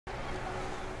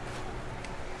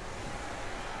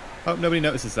Hope nobody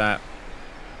notices that.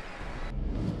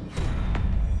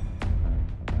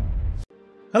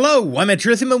 Hello, I'm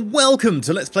EnterElysium and welcome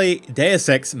to Let's Play Deus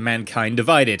Ex Mankind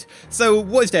Divided. So,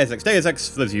 what is Deus Ex? Deus Ex,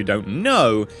 for those of you who don't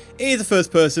know, is a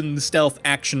first-person stealth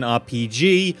action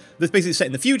RPG that's basically set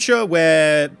in the future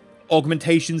where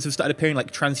augmentations have started appearing,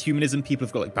 like transhumanism. People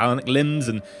have got like bionic limbs,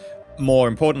 and more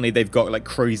importantly, they've got like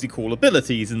crazy cool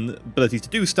abilities and abilities to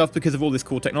do stuff because of all this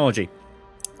cool technology.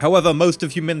 However, most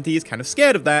of humanity is kind of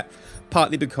scared of that,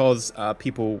 partly because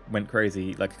people went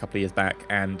crazy like a couple of years back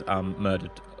and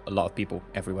murdered a lot of people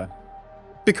everywhere.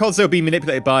 Because they were being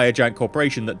manipulated by a giant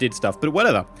corporation that did stuff, but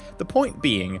whatever. The point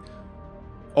being,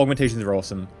 augmentations are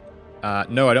awesome.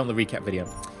 No, I don't want the recap video.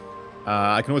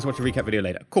 I can always watch a recap video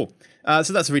later. Cool.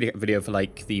 So that's a recap video for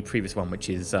like the previous one, which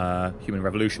is Human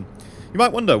Revolution. You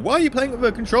might wonder, why are you playing with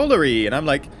a controller-y? And I'm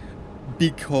like,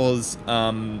 because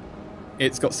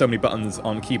it's got so many buttons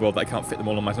on keyboard that I can't fit them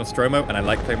all on my Nostromo, and I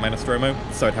like playing my Nostromo,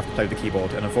 so I'd have to play with the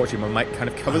keyboard. And unfortunately, my mic kind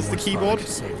of covers the keyboard.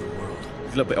 It's a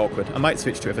little bit awkward. I might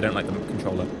switch to it if I don't like the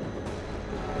controller.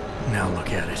 Now look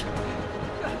at it.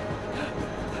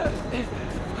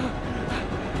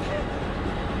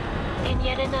 In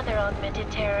yet another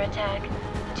augmented terror attack,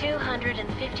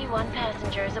 251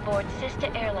 passengers aboard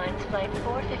Sister Airlines Flight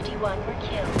 451 were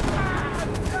killed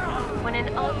when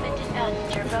an augmented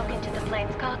passenger broke into the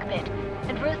plane's cockpit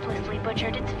and ruthlessly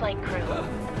butchered its flight crew.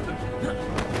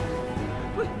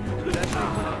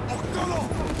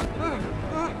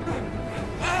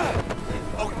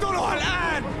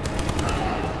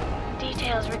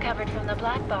 Details recovered from the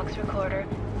black box recorder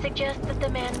suggest that the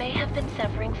man may have been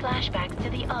suffering flashbacks to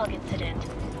the AUG incident.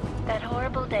 That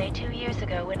horrible day 2 years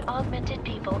ago when augmented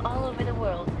people all over the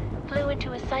world flew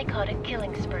into a psychotic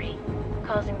killing spree,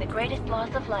 causing the greatest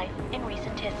loss of life in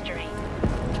recent history.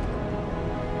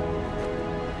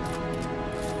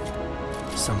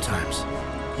 Sometimes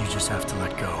you just have to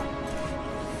let go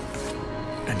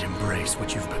and embrace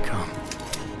what you've become.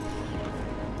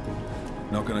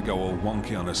 Not gonna go all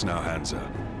wonky on us now, Hansa,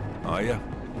 are ya?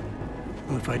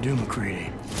 Well, if I do, McCready,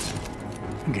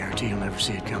 I guarantee you'll never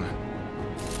see it coming.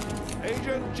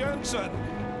 Agent Jensen!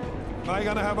 Am I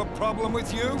gonna have a problem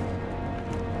with you?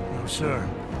 No, sir.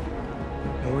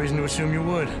 No reason to assume you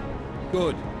would.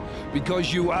 Good,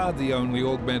 because you are the only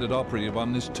augmented operative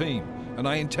on this team, and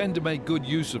I intend to make good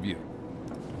use of you.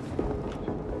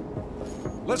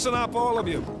 Listen up, all of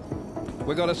you.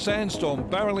 We got a sandstorm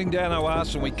barreling down our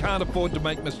ass and we can't afford to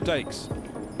make mistakes.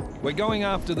 We're going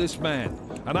after this man,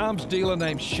 an arms dealer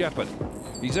named Shepard.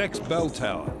 He's ex-Bell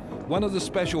Tower, one of the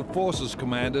Special Forces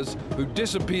commanders who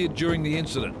disappeared during the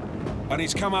incident. And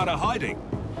he's come out of hiding?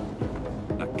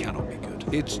 That cannot be good.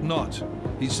 It's not.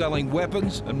 He's selling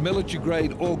weapons and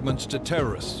military-grade augments to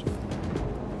terrorists.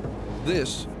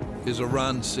 This is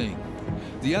Aran Singh,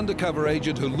 the undercover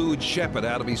agent who lured Shepard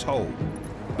out of his hole.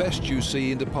 Best you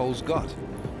see Interpol's got.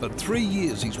 For 3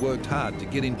 years he's worked hard to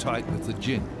get in tight with the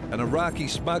Jinn, an Iraqi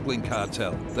smuggling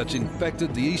cartel that's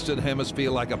infected the Eastern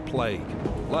Hemisphere like a plague.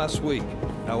 Last week,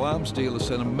 our arms dealer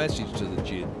sent a message to the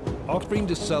Jinn, offering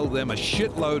to sell them a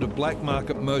shitload of black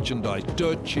market merchandise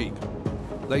dirt cheap.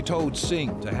 They told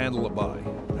Singh to handle the buy.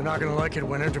 They're not gonna like it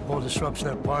when Interpol disrupts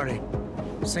their party.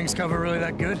 Is Singh's cover really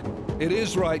that good? It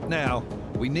is right now.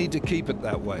 We need to keep it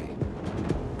that way.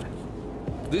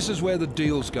 This is where the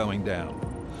deal's going down.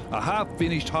 A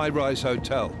half-finished high-rise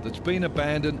hotel that's been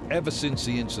abandoned ever since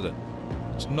the incident.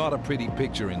 It's not a pretty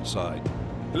picture inside.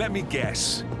 Let me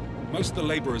guess. Most of the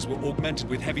laborers were augmented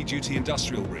with heavy-duty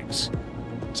industrial rigs.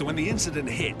 So when the incident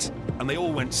hit, and they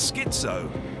all went schizo,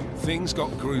 things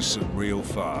got gruesome real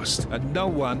fast. And no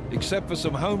one, except for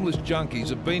some homeless junkies,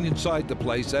 have been inside the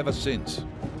place ever since.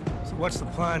 So what's the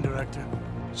plan, Director?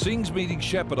 Singh's meeting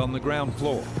Shepard on the ground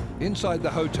floor, inside the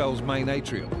hotel's main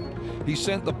atrium. He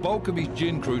sent the bulk of his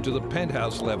Jinn crew to the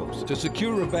penthouse levels to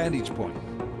secure a vantage point.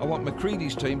 I want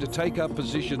McCready's team to take up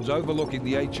positions overlooking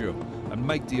the atrium and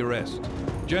make the arrest.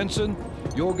 Jensen,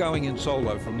 you're going in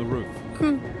solo from the roof.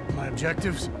 My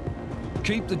objectives?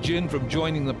 Keep the Jinn from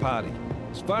joining the party.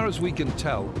 As far as we can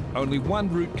tell, only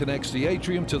one route connects the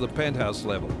atrium to the penthouse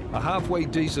level, a halfway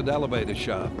decent elevator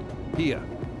shaft. Here.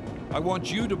 I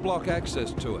want you to block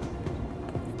access to it.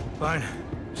 Fine.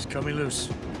 Just cut me loose.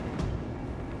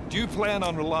 Do you plan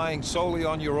on relying solely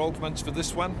on your augments for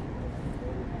this one?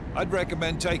 I'd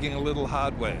recommend taking a little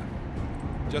hardware,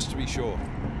 just to be sure.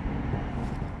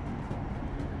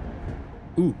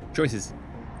 Ooh, choices.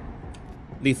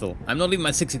 Lethal. I'm not leaving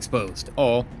my 6 exposed.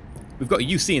 Or, we've got a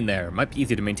UC in there. It might be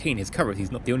easier to maintain his cover if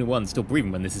he's not the only one still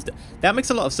breathing when this is... That makes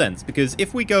a lot of sense, because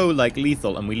if we go, like,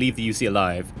 lethal and we leave the UC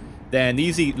alive, then the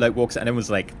UC, like, walks out and everyone's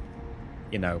like,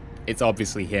 you know, it's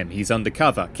obviously him. He's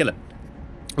undercover. Kill him.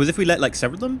 Was if we let like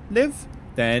several of them live,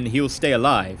 then he'll stay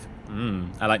alive.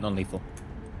 I like non-lethal.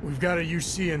 We've got a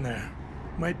UC in there.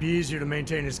 Might be easier to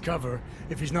maintain his cover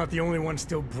if he's not the only one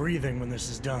still breathing when this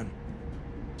is done.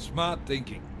 Smart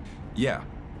thinking. Yeah,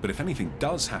 but if anything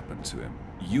does happen to him,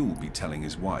 you'll be telling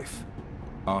his wife.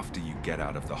 After you get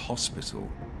out of the hospital,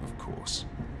 of course.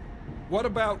 What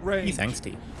about range? He's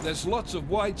angsty. There's lots of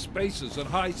wide spaces and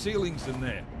high ceilings in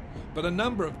there, but a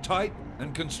number of tight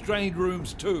and constrained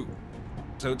rooms too.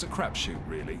 So it's a crapshoot,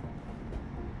 really.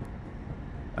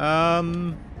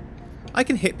 I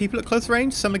can hit people at close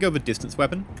range, so I'm gonna go with a distance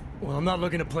weapon. Well, I'm not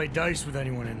looking to play dice with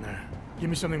anyone in there. Give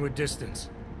me something with distance.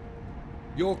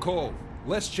 Your call.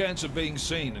 Less chance of being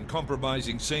seen and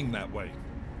compromising Singh that way.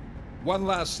 One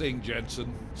last thing,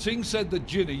 Jensen. Singh said that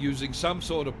Jin are using some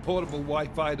sort of portable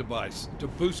Wi-Fi device to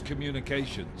boost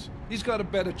communications. He's got a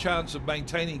better chance of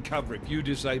maintaining cover if you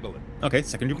disable it. Okay,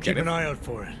 secondary Keep objective. an eye out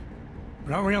for it.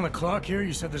 But aren't we on the clock here?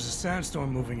 You said there's a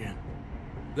sandstorm moving in.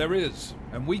 There is,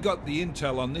 and we got the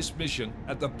intel on this mission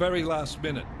at the very last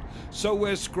minute, so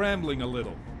we're scrambling a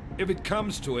little. If it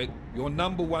comes to it, your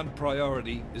 #1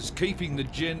 priority is keeping the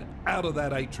Jinn out of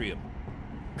that atrium.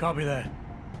 Copy that.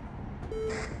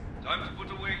 Time to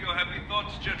put away your happy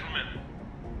thoughts, gentlemen.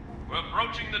 We're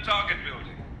approaching the target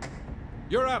building.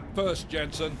 You're up first,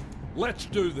 Jensen. Let's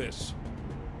do this.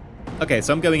 Okay,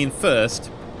 so I'm going in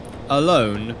first,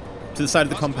 alone, to the side of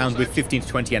the compound with 15 to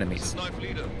 20 enemies. Snipe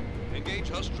leader. Engage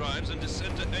hush drives and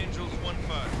descend to Angels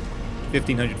 1-5.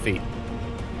 1,500 feet.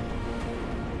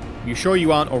 You sure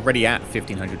you aren't already at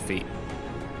 1,500 feet?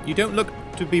 You don't look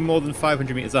to be more than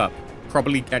 500 meters up.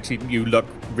 Probably, actually, you look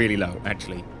really low,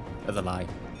 actually. As a lie.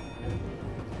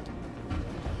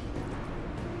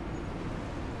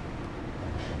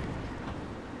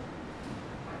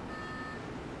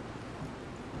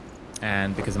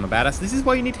 And because I'm a badass, this is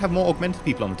why you need to have more augmented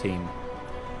people on the team.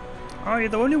 Oh, you're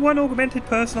the only one augmented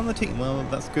person on the team. Well,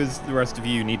 that's because the rest of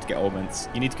you need to get augments.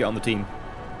 You need to get on the team.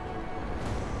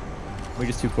 We're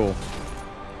just too cool.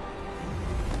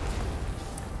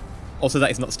 Also, that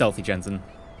is not stealthy, Jensen.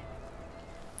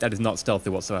 That is not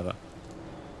stealthy whatsoever.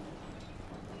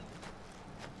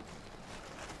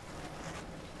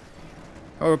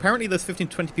 Oh, apparently those 15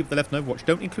 to 20 people that left in Overwatch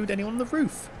don't include anyone on the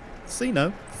roof. So, you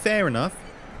know, fair enough.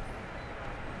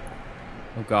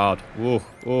 Oh god. Whoa.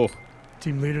 Oh.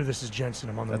 Team leader, this is Jensen.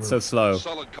 I'm on the roof. That's so slow.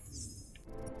 Solid.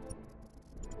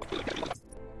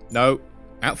 No.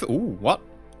 Outfit. Ooh, what?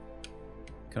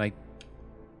 Can I...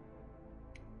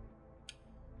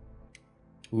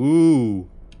 Ooh.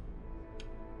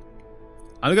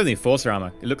 I'm gonna go with the Enforcer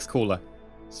armor. It looks cooler.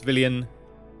 Civilian.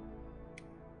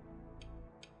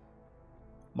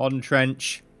 Modern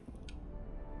trench.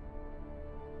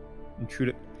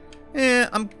 Intruder.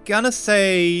 I'm gonna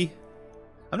say...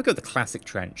 I'm gonna go with the classic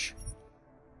trench.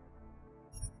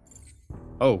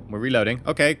 Oh, we're reloading.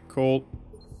 Okay, cool.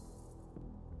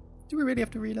 Do we really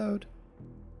have to reload?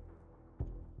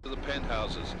 To the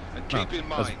penthouses, and keep in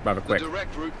mind, rather quick. the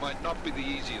direct route might not be the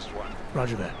easiest one.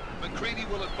 Roger that. McCready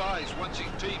will advise once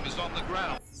his team is on the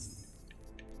ground.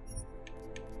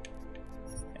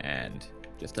 And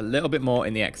just a little bit more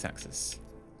in the x-axis.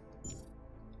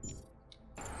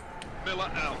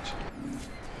 Miller out.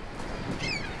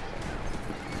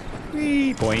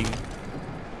 Whee, boing.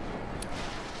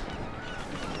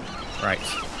 Right.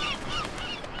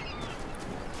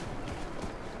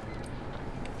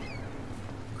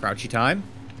 Crouchy time.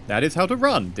 That is how to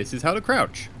run. This is how to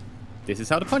crouch. This is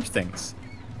how to punch things.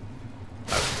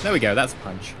 Oh, there we go. That's a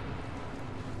punch.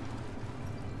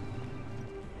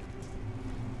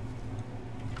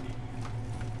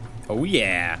 Oh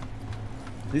yeah.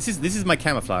 This is my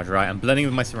camouflage, right? I'm blending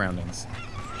with my surroundings.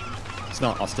 It's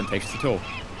not ostentatious at all.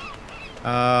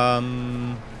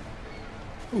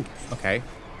 Ooh, okay.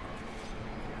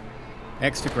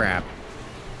 Extra grab.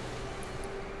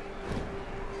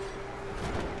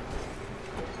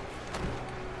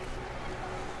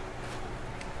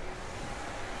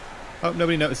 Oh,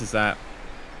 nobody notices that.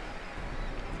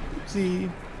 See.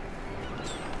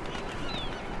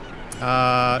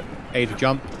 A to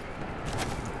jump.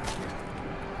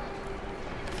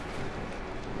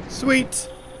 Sweet.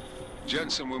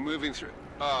 Jensen, we're moving through...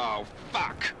 Oh,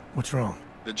 fuck! What's wrong?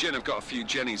 The Jinn have got a few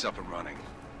Jennies up and running.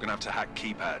 Gonna have to hack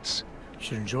keypads. You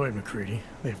should enjoy it, McCready.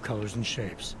 They have colors and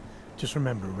shapes. Just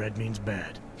remember, red means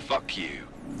bad. Fuck you.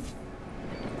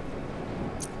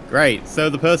 Great. So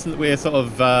the person that we're sort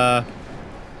of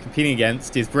competing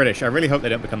against is British. I really hope they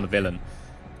don't become the villain.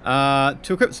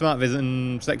 To equip Smart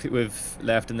Vision, select it with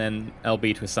left and then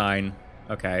LB to assign.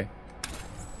 Okay.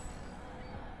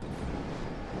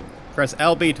 Press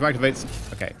LB to activate...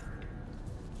 Okay.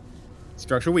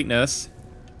 Structural weakness.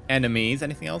 enemies.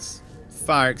 Anything else?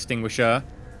 Fire extinguisher.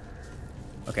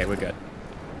 Okay, we're good.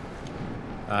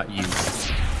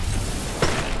 Use.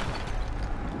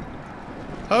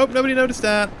 Hope nobody noticed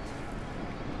that.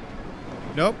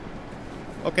 Nope.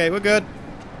 Okay, we're good.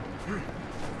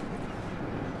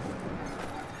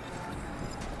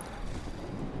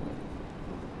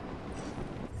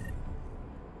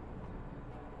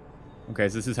 Okay,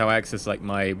 so this is how I access, like,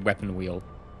 my weapon wheel.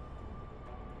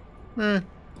 I'm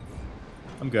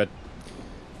good.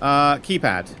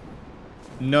 Keypad.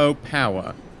 No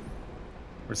power.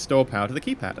 Restore power to the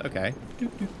keypad. Okay.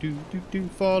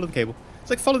 Follow the cable. It's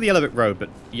like follow the yellow brick road, but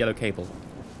yellow cable.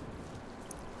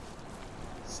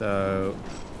 So,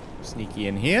 sneaky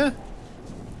in here.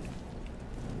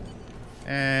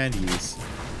 And use.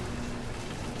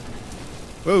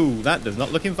 Whoa, that does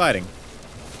not look inviting.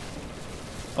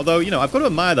 Although, you know, I've got to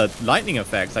admire the lightning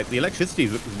effects. Like, the electricity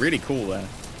looks really cool there.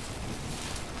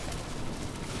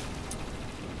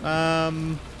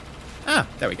 Ah,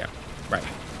 there we go. Right.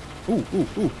 Ooh,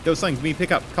 there was something for me to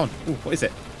pick up. Come on. Ooh, what is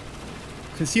it?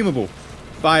 Consumable.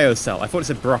 Biocell. I thought it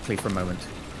said broccoli for a moment.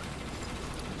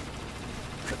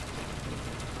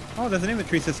 Oh, there's an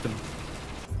inventory system.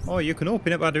 Oh, you can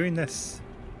open it by doing this.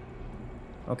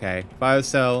 Okay.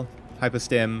 Biocell,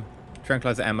 hyperstim,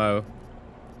 tranquilizer ammo,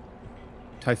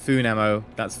 typhoon ammo.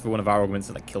 That's for one of our augments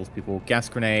that like kills people. Gas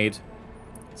grenade,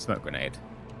 smoke grenade.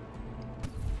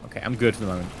 Okay, I'm good for the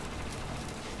moment.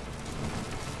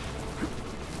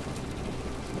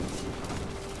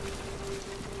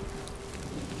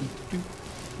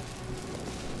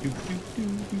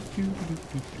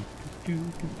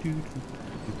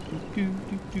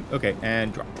 Okay,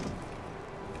 and drop.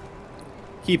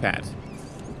 Keypad.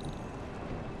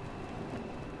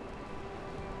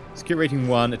 Skill rating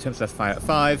 1, attempts left fire at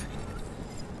 5.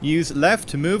 Use left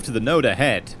to move to the node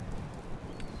ahead.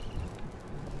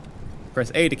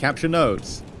 Press A to capture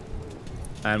nodes.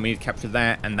 And we need to capture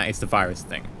that, and that is the virus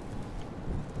thing.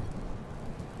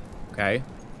 Okay.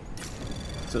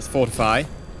 So it's fortify.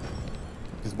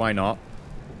 Because why not?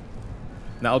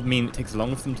 That'll mean it takes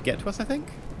longer for them to get to us, I think?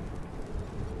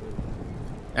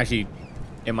 Actually,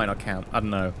 it might not count. I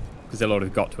don't know. Because they'll already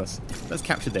have got to us. Let's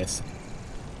capture this.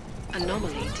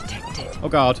 Anomaly detected. Oh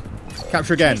god.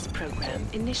 Capture again. Test program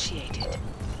initiated.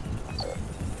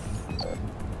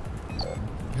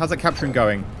 How's that capturing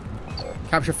going?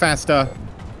 Capture faster.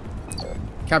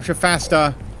 Capture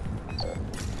faster.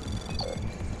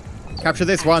 Capture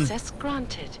this one. Access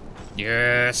granted.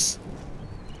 Yes.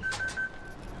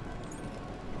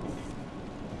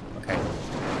 Okay.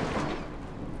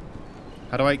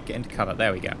 How do I get into cover?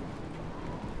 There we go.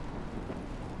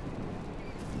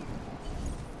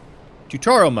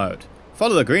 Tutorial mode.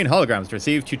 Follow the green holograms to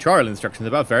receive tutorial instructions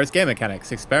about various game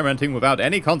mechanics, experimenting without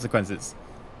any consequences.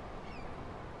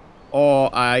 Or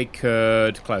I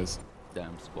could close.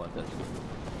 Damn squatters.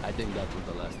 I think that was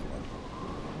the last one.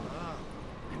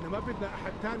 احنا ما بدنا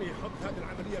احد ثاني يحط هذه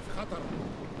العملية في خطر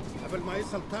قبل ما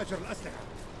يصل تاجر الأسلحة.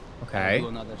 Okay.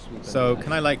 So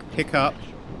can I like pick up?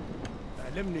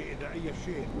 علمني إذا أي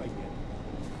شيء تبين.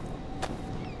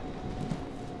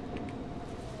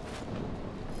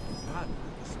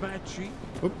 سمعت شيء؟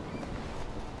 Oop.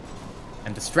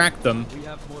 And distract them. We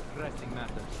have more pressing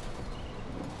matters.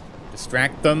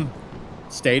 Distract them.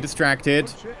 Stay distracted.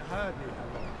 شيء هادي.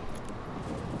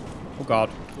 Oh god.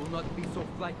 Do not be so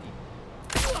flighty.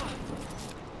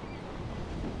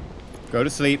 Go to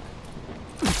sleep.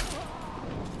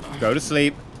 Go to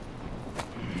sleep.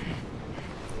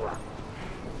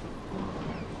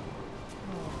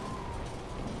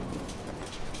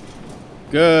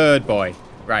 Good boy.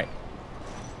 Right.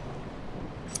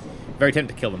 Very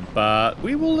tempted to kill them, but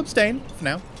we will abstain for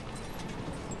now.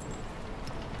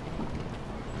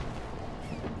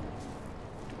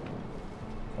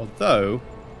 Although,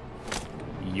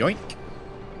 yoink.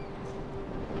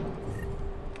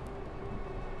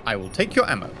 I will take your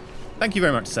ammo. Thank you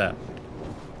very much, sir.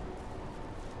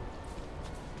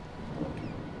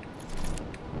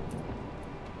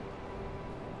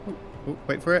 Oh,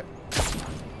 wait for it.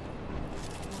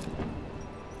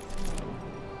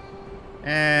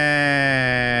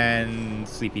 And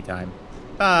sleepy time.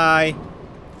 Bye.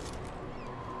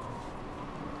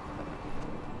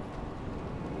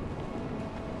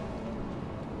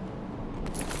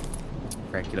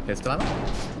 Regular pistol ammo.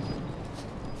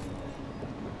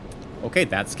 Okay,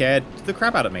 that scared the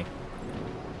crap out of me.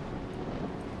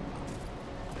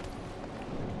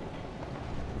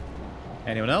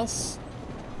 Anyone else?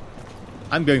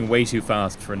 I'm going way too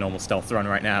fast for a normal stealth run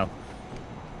right now.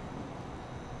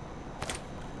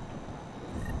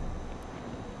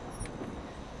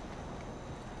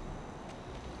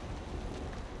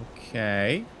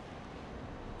 Okay.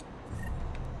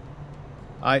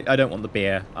 I don't want the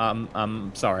beer.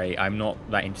 I'm sorry. I'm not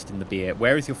that interested in the beer.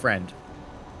 Where is your friend?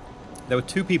 There were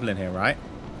 2 people in here, right?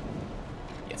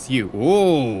 Yes, you.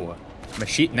 Ooh.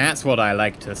 Machine. That's what I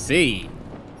like to see.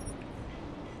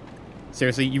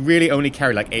 Seriously, you really only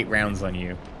carry like 8 rounds on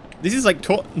you. This is like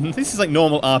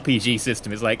normal RPG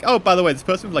system. It's like, oh, by the way, this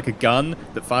person with like a gun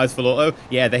that fires full auto.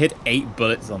 Yeah, they hit 8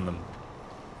 bullets on them.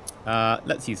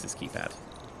 Let's use this keypad.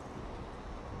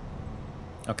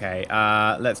 Okay,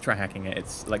 let's try hacking it.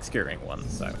 It's like skewering 1,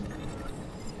 so.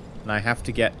 And I have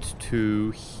to get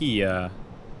to here.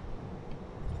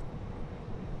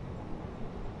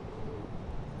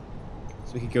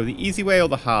 So we could go the easy way or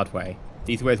the hard way.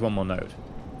 The easy way is 1 more node.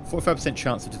 45%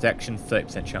 chance of detection,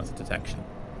 30% chance of detection.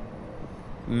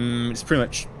 It's pretty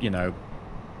much, you know,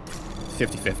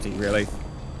 50-50, really.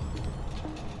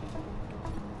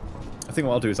 I think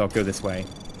what I'll do is I'll go this way.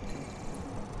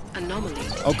 Anomaly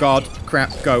detected. Oh god,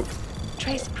 crap, go.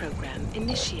 Trace program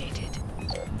initiated.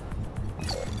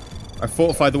 I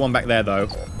fortified the one back there, though.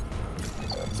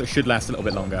 So it should last a little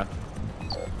bit longer.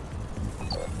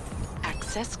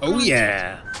 Access Oh, granted.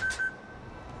 yeah!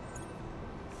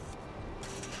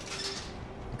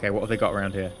 Okay, what have they got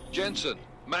around here? Jensen,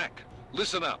 Mac,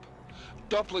 listen up.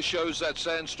 Doppler shows that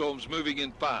sandstorm's moving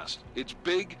in fast. It's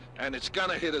big, and it's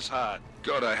gonna hit us hard.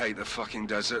 God, I hate the fucking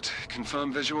desert.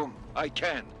 Confirm visual? I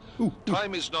can.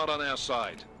 Time is not on our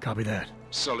side. Copy that.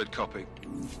 Solid copy.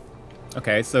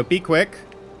 Okay, so be quick.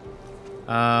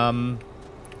 I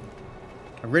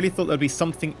really thought there'd be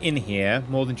something in here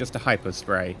more than just a hyper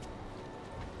spray.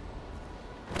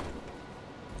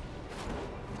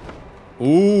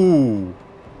 Ooh.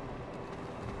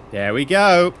 There we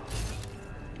go.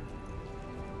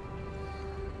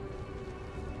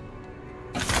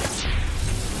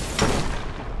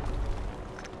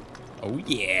 Oh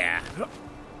yeah.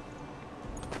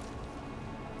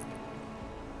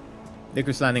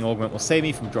 Liquorous landing augment will save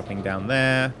me from dropping down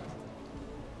there.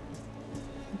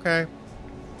 Okay.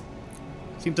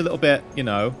 Seems a little bit, you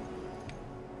know,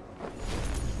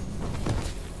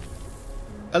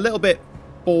 a little bit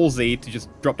ballsy to just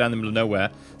drop down in the middle of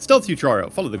nowhere. Stealth tutorial.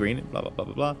 Follow the green. Blah, blah, blah,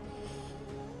 blah, blah.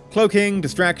 Cloaking,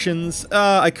 distractions.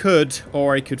 I could,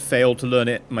 or I could fail to learn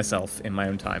it myself in my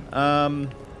own time.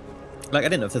 Like, I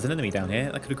didn't know if there's an enemy down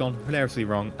here. That could have gone hilariously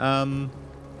wrong.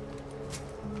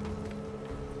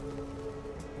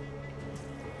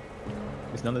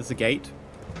 There's none. There's a gate.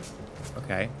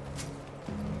 Okay.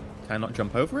 Can I not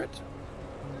jump over it?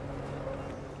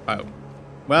 Oh.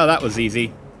 Well, that was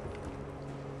easy.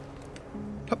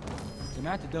 Hup.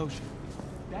 سمعت دوشة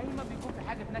دايما بيكون في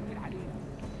حاجة تنكر علينا.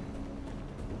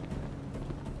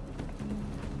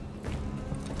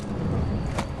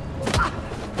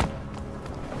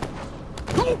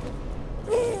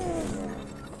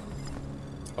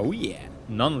 Oh yeah,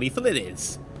 non-lethal it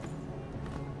is.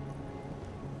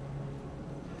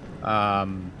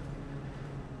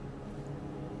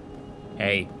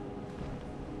 Hey.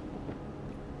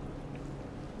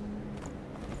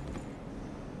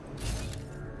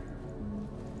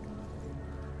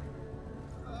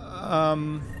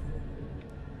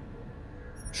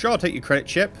 Sure, I'll take your credit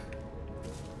chip.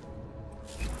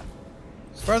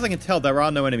 As far as I can tell, there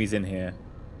are no enemies in here.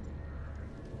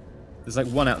 There's like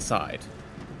one outside.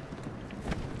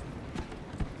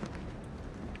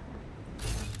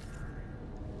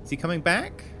 Is he coming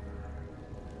back?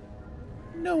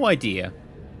 No idea.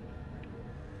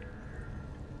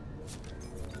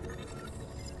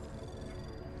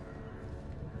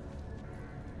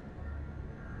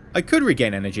 I could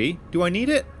regain energy. Do I need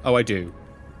it? Oh, I do.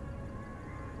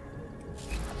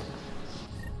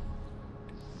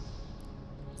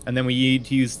 And then we need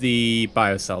to use the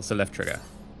biocell, so left trigger.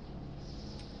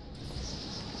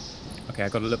 Okay,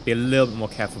 I've got to be a little bit more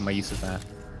careful with my use of that.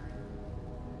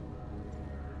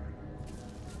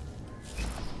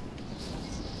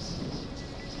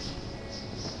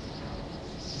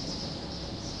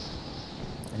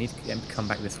 I need to get him to come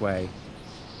back this way.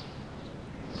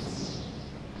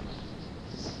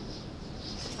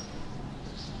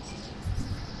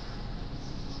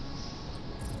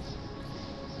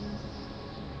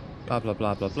 Blah, blah,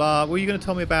 blah, blah, blah. What are you going to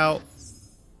tell me about?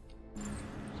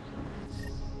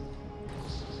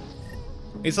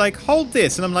 It's like, hold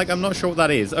this, and I'm like, I'm not sure what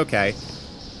that is. Okay. I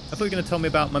thought you were going to tell me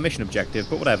about my mission objective,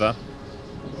 but whatever.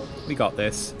 We got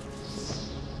this.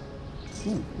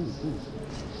 Ooh, ooh, ooh.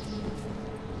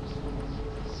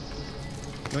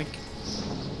 Yoink.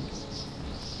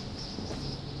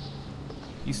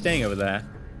 You staying over there?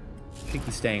 I think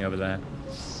he's staying over there.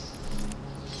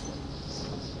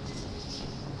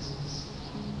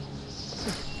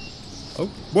 Oh,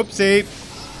 whoopsie!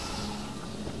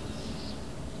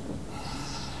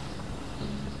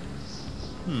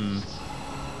 Oh,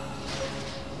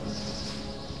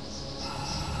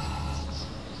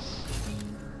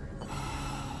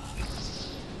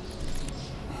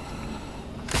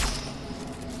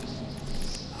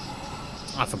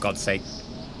 for God's sake.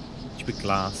 Stupid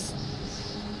glass.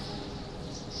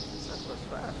 That was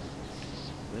fast.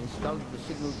 You installed the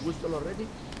signal booster already?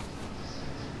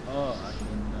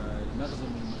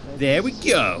 There we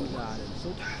go.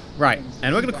 Right,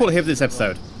 and we're going to call it here for this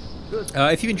episode.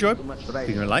 If you enjoyed, please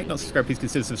give me a like. Not subscribed, please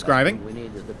consider subscribing.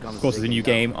 Of course, there's a new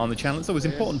game on the channel. It's always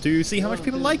important to see how much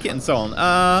people like it and so on.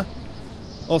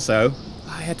 Also,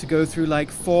 I had to go through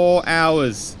like 4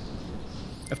 hours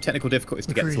of technical difficulties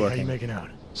to get this working. How you making out?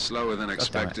 Slower than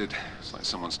expected. It's like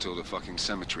someone's tilled a fucking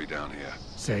cemetery down here.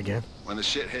 Say again? When the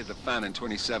shit hit the fan in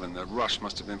 27, the rush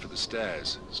must have been for the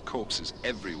stairs. There's corpses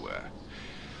everywhere.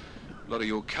 A lot of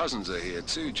your cousins are here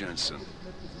too, Jensen.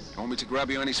 You want me to grab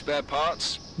you any spare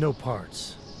parts? No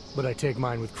parts. But I take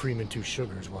mine with cream and 2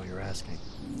 sugars while you're asking.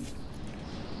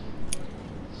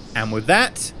 And with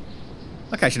that,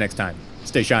 I'll catch you next time.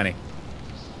 Stay shiny.